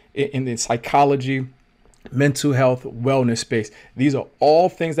will, in the psychology, mental health, wellness space. These are all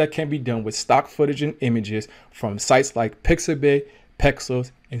things that can be done with stock footage and images from sites like Pixabay,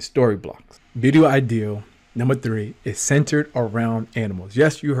 Pexels, and Storyblocks. Video ideal number 3 is centered around animals.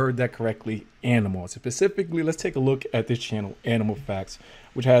 Yes, you heard that correctly, animals. Specifically, let's take a look at this channel, Animal Facts,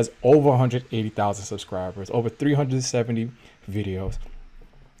 which has over 180,000 subscribers, over 370 videos.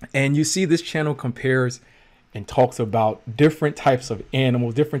 And you see this channel compares and talks about different types of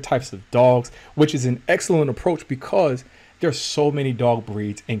animals, different types of dogs, which is an excellent approach because there's so many dog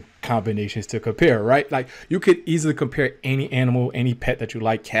breeds and combinations to compare, right? Like, you could easily compare any animal, any pet that you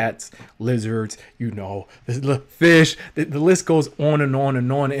like, cats, lizards, you know, the fish, the list goes on and on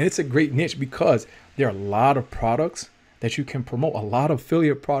and on. And it's a great niche because there are a lot of products that you can promote, a lot of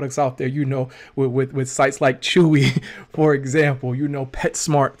affiliate products out there, you know, with sites like Chewy, for example, you know,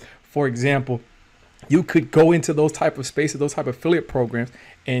 PetSmart, for example. you could go into those type of spaces, those type of affiliate programs.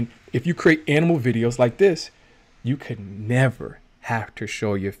 And if you create animal videos like this, you could never have to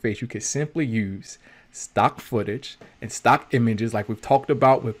show your face. You could simply use stock footage and stock images like we've talked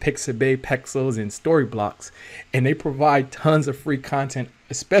about with Pixabay, Pexels, and Storyblocks. And they provide tons of free content,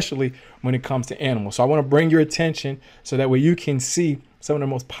 especially when it comes to animals. So I want to bring your attention so that way you can see some of the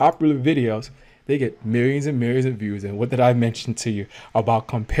most popular videos. They get millions and millions of views. And what did I mention to you about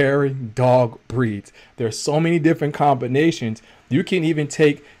comparing dog breeds? There's so many different combinations. You can even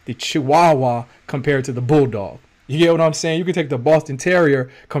take the Chihuahua compared to the Bulldog. You get what I'm saying? You can take the Boston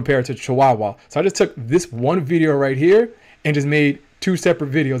Terrier compared to Chihuahua. So I just took this one video right here and just made 2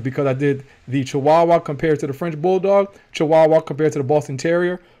 separate videos because I did the Chihuahua compared to the French Bulldog, Chihuahua compared to the Boston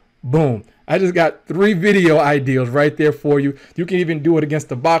Terrier. Boom. I just got 3 video ideas right there for you. You can even do it against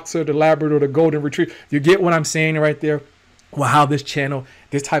the Boxer, the Labrador, the Golden Retriever. You get what I'm saying right there? Well, how this channel,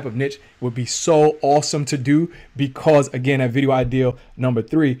 this type of niche would be so awesome to do because, again, that video idea number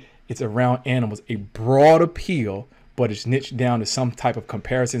 3, it's around animals, a broad appeal, but it's niched down to some type of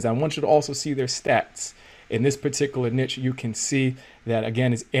comparisons. I want you to also see their stats. In this particular niche, you can see that,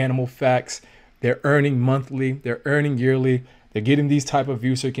 again, it's animal facts. They're earning monthly, they're earning yearly. They're getting these type of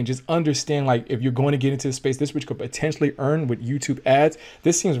views so you can just understand, like, if you're going to get into the space, this which could potentially earn with YouTube ads,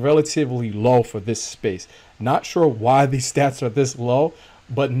 this seems relatively low for this space. Not sure why these stats are this low,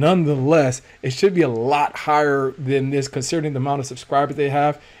 but nonetheless, it should be a lot higher than this considering the amount of subscribers they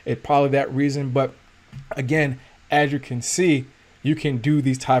have. It's probably that reason. But again, as you can see, you can do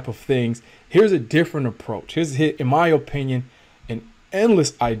these type of things. Here's a different approach. Here's, in my opinion, an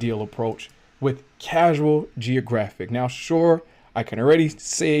endless ideal approach with casual geographic. Now, sure, I can already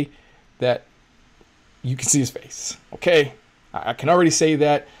say that you can see his face. Okay, I can already say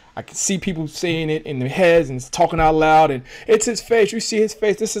that. I can see people saying it in their heads and it's talking out loud and it's his face. You see his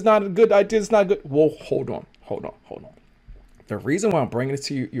face. This is not a good idea. It's not good. Whoa, hold on. The reason why I'm bringing it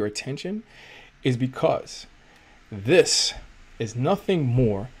to your attention is because this is nothing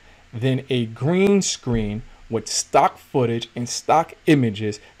more than a green screen with stock footage and stock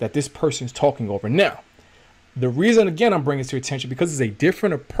images that this person's talking over. Now, the reason, again, I'm bringing it to your attention because it's a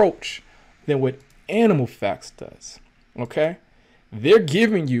different approach than what Animal Facts does, okay? They're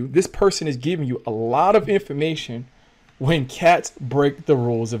giving you, this person is giving you a lot of information when cats break the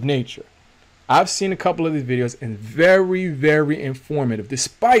rules of nature. I've seen a couple of these videos and very, very informative,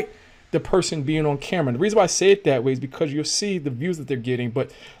 despite the person being on camera. And the reason why I say it that way is because you'll see the views that they're getting,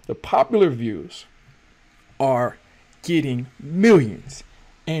 but the popular views are getting millions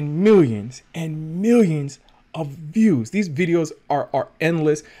and millions and millions of views. These videos are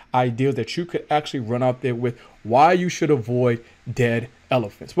endless ideas that you could actually run out there with why you should avoid dead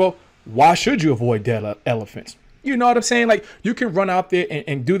elephants. Well, why should you avoid dead elephants? You know what I'm saying? Like, you can run out there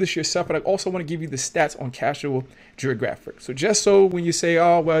and do this yourself, but I also want to give you the stats on casual geographic. So just so when you say,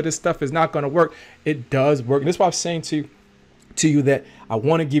 oh, well, this stuff is not going to work, it does work. And that's why I'm saying to you that I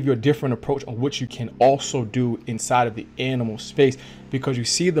want to give you a different approach on what you can also do inside of the animal space, because you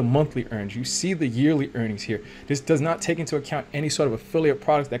see the monthly earnings, you see the yearly earnings here. This does not take into account any sort of affiliate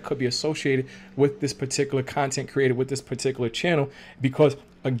products that could be associated with this particular content created with this particular channel, because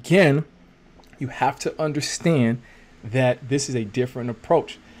again, you have to understand that this is a different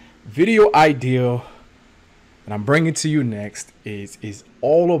approach. Video ideal, and I'm bringing to you next, is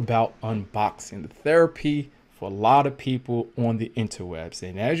all about unboxing, the therapy for a lot of people on the interwebs.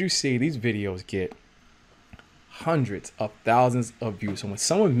 And as you see, these videos get hundreds of thousands of views. So when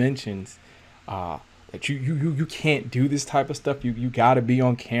someone mentions that you can't do this type of stuff, you got to be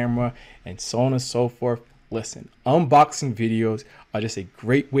on camera and so on and so forth. Listen, unboxing videos are just a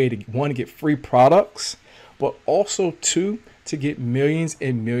great way to, one, to get free products, but also two, to get millions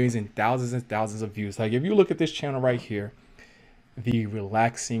and millions and thousands of views. Like if you look at this channel right here, the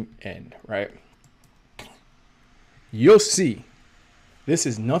relaxing end, right? You'll see this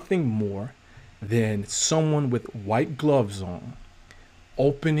is nothing more than someone with white gloves on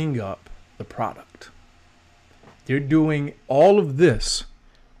opening up the product. They're doing all of this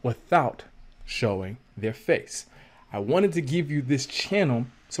without showing their face. I wanted to give you this channel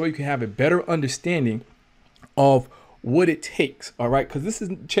so you can have a better understanding of what it takes, all right? Because this is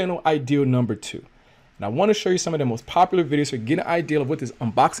channel ideal number 2. And I want to show you some of the most popular videos so you get an idea of what this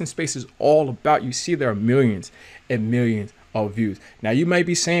unboxing space is all about. You see there are millions and millions of views. Now you might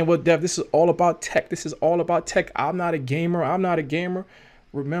be saying, well, Dev, this is all about tech. This is all about tech. I'm not a gamer. I'm not a gamer.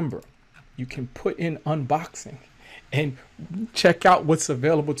 Remember, you can put in unboxing and check out what's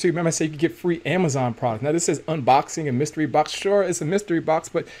available to you. Remember I said you can get free Amazon products. Now this says unboxing and mystery box. Sure, it's a mystery box,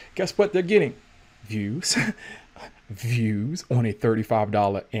 but guess what they're getting? Views, views on a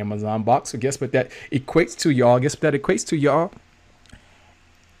 $35 Amazon box. So guess what that equates to, y'all? Guess what that equates to, y'all?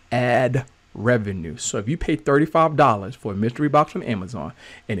 Ad revenue. So if you pay $35 for a mystery box from Amazon,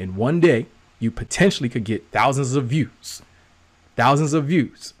 and in one day you potentially could get thousands of views,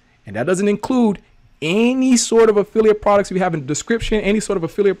 and that doesn't include any sort of affiliate products you have in the description, any sort of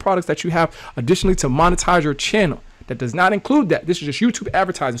affiliate products that you have additionally to monetize your channel. That does not include that. This is just YouTube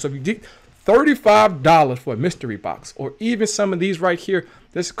advertising. So if you get $35 for a mystery box, or even some of these right here,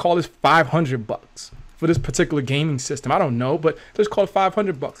 let's call this $500 for this particular gaming system. I don't know, but let's call it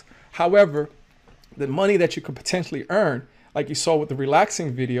 $500. However, the money that you could potentially earn, like you saw with the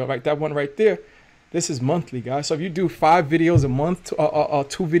relaxing video, like that one right there, this is monthly, guys. So if you do 5 videos a month, 2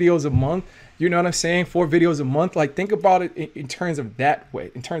 videos a month, you know what I'm saying, 4 videos a month, like think about it in terms of that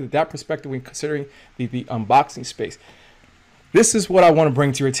way, in terms of that perspective when considering the unboxing space. This is what I want to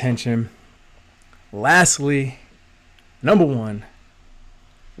bring to your attention. Lastly, number 1,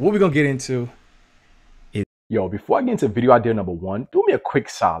 what we're going to get into is, yo, before I get into video idea number 1, do me a quick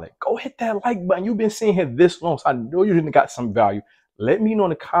solid. Go hit that like button. You've been sitting here this long, so I know you didn't got some value. Let me know in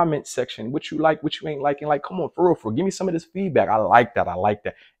the comment section what you like, what you ain't liking. Like, come on, for real, give me some of this feedback. I like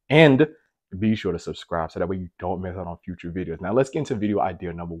that. And be sure to subscribe so that way you don't miss out on future videos. Now let's get into video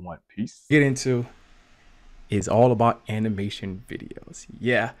idea number 1. Peace. Get into is all about animation videos.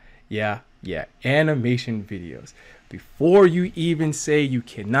 Yeah. Animation videos. Before you even say you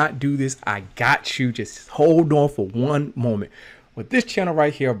cannot do this, I got you. Just hold on for one moment. With this channel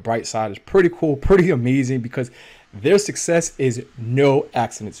right here, 𝗏𝗁𝘁 is pretty cool, pretty amazing, because their success is no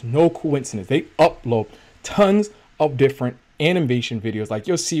accidents, no coincidence. They upload tons of different animation videos. Like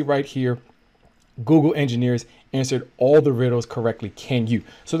you'll see right here, Google engineers answered all the riddles correctly. Can you?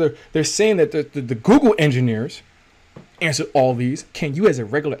 So they're saying that the Google engineers answered all these. Can you, as a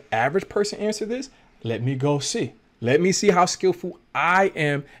regular average person, answer this? Let me go see. Let me see how skillful I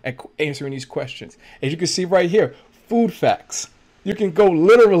am at answering these questions. As you can see right here, food facts. You can go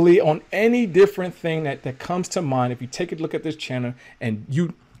literally on any different thing that comes to mind if you take a look at this channel, and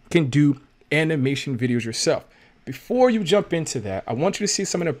you can do animation videos yourself. Before you jump into that, I want you to see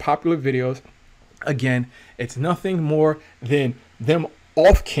some of their popular videos. Again, it's nothing more than them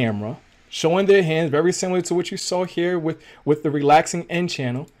off camera showing their hands, very similar to what you saw here with the relaxing end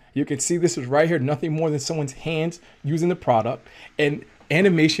channel. You can see this is right here, nothing more than someone's hands using the product, and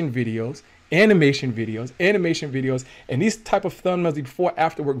animation videos. And these type of thumbnails before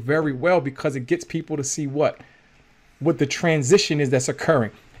after work very well, because it gets people to see what the transition is that's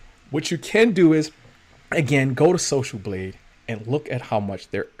occurring. What you can do is, again, go to 𝘄𝗵𝗶𝗹 and look at how much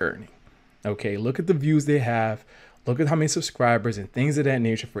they're earning. Okay, look at the views they have, look at how many subscribers and things of that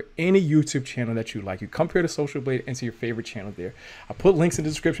nature for any YouTube channel that you like. You compare to 𝘄𝗵𝗶𝗹 and see your favorite channel there. I put links in the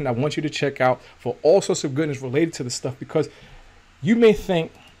description. I want you to check out for all sorts of goodness related to the stuff, because you may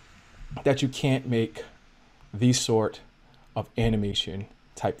think that you can't make these sort of animation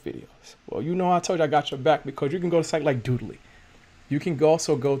type videos. Well, you know, I told you I got your back, because you can go to a site like Doodly. You can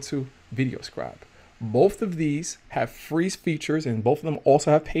also go to VideoScribe. Both of these have free features, and both of them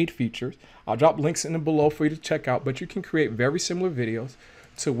also have paid features. I'll drop links in the below for you to check out, but you can create very similar videos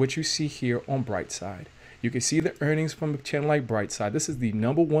to what you see here on 𝗏𝗏𝘁. You can see the earnings from a channel like 𝗏𝗏𝘁. This is the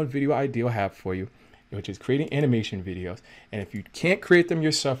 #1 video idea I have for you, which is creating animation videos. And if you can't create them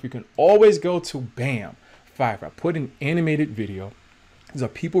yourself, you can always go to Fiverr. I put an animated video. These are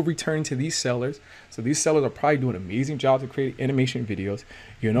people returning to these sellers. So these sellers are probably doing an amazing job to create animation videos.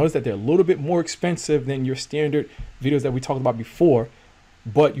 You'll notice that they're a little bit more expensive than your standard videos that we talked about before,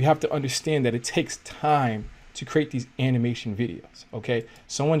 but you have to understand that it takes time to create these animation videos, okay?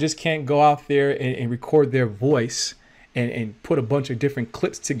 Someone just can't go out there and record their voice and put a bunch of different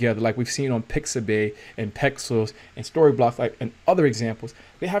clips together like we've seen on Pixabay and Pexels and Storyblocks, like, and other examples.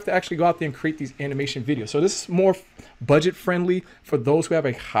 They have to actually go out there and create these animation videos. So this is more budget friendly for those who have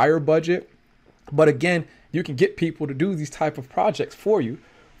a higher budget. But again, you can get people to do these type of projects for you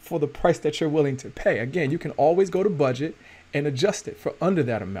for the price that you're willing to pay. Again, you can always go to budget and adjust it for under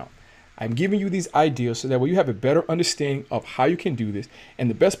that amount. I'm giving you these ideas so that way you have a better understanding of how you can do this. And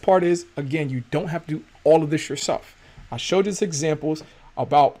the best part is, again, you don't have to do all of this yourself. I showed you examples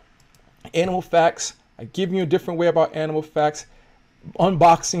about animal facts. I give you a different way about animal facts.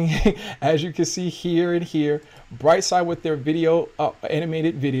 Unboxing, as you can see here and here. 𝗏𝗏𝘁 with their video,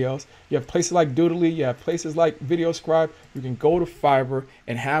 animated videos. You have places like Doodly. You have places like VideoScribe. You can go to Fiverr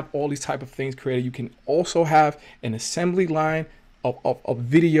and have all these type of things created. You can also have an assembly line of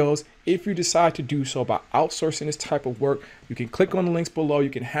videos. If you decide to do so by outsourcing this type of work, you can click on the links below. You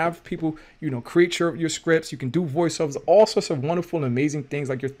can have people, create your scripts. You can do voiceovers, all sorts of wonderful and amazing things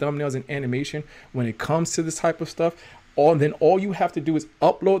like your thumbnails and animation when it comes to this type of stuff. Then all you have to do is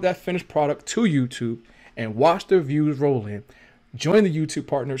upload that finished product to YouTube and watch the views roll in. Join the YouTube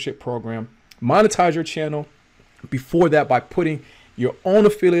partnership program, monetize your channel before that by putting your own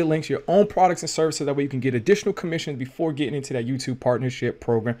affiliate links, your own products and services. That way you can get additional commissions before getting into that YouTube partnership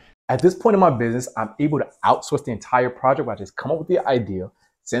program. At this point in my business, I'm able to outsource the entire project where I just come up with the idea,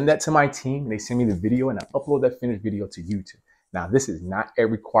 send that to my team, and they send me the video, and I upload that finished video to YouTube. Now, this is not a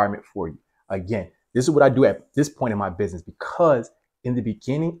requirement for you. Again, this is what I do at this point in my business because in the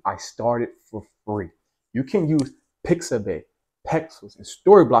beginning, I started for free. You can use Pixabay, Pexels, and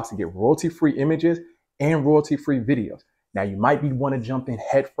Storyblocks to get royalty-free images and royalty-free videos. Now, you might want to jump in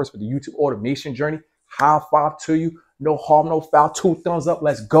head first with the YouTube automation journey. High five to you. No harm, no foul. 2 thumbs up.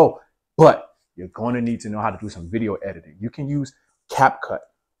 Let's go. But you're going to need to know how to do some video editing. You can use CapCut,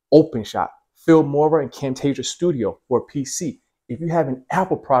 OpenShot, 𝘂𝑚𝑜RA, and Camtasia Studio for PC. If you have an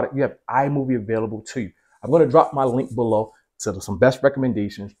Apple product, you have iMovie available to you. I'm going to drop my link below to some best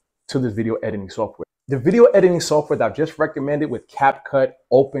recommendations to this video editing software. The video editing software that I've just recommended with CapCut,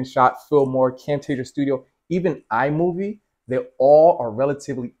 OpenShot, 𝘂𝑚𝑜RA, Camtasia Studio, even iMovie, they all are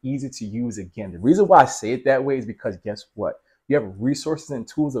relatively easy to use. Again, the reason why I say it that way is because guess what? You have resources and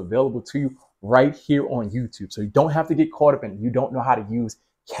tools available to you right here on YouTube. So you don't have to get caught up in you don't know how to use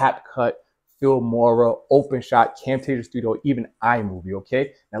CapCut, 𝘂𝑚𝑜RA, OpenShot, Camtasia Studio, even iMovie,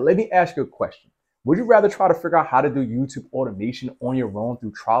 okay? Now let me ask you a question. Would you rather try to figure out how to do YouTube automation on your own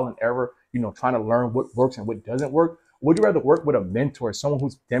through trial and error, trying to learn what works and what doesn't work? Would you rather work with a mentor, someone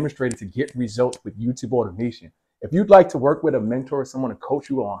who's demonstrated to get results with YouTube automation? If you'd like to work with a mentor or someone to coach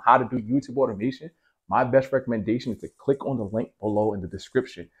you on how to do YouTube automation, my best recommendation is to click on the link below in the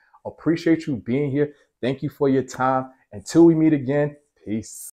description. Appreciate you being here. Thank you for your time. Until we meet again, peace.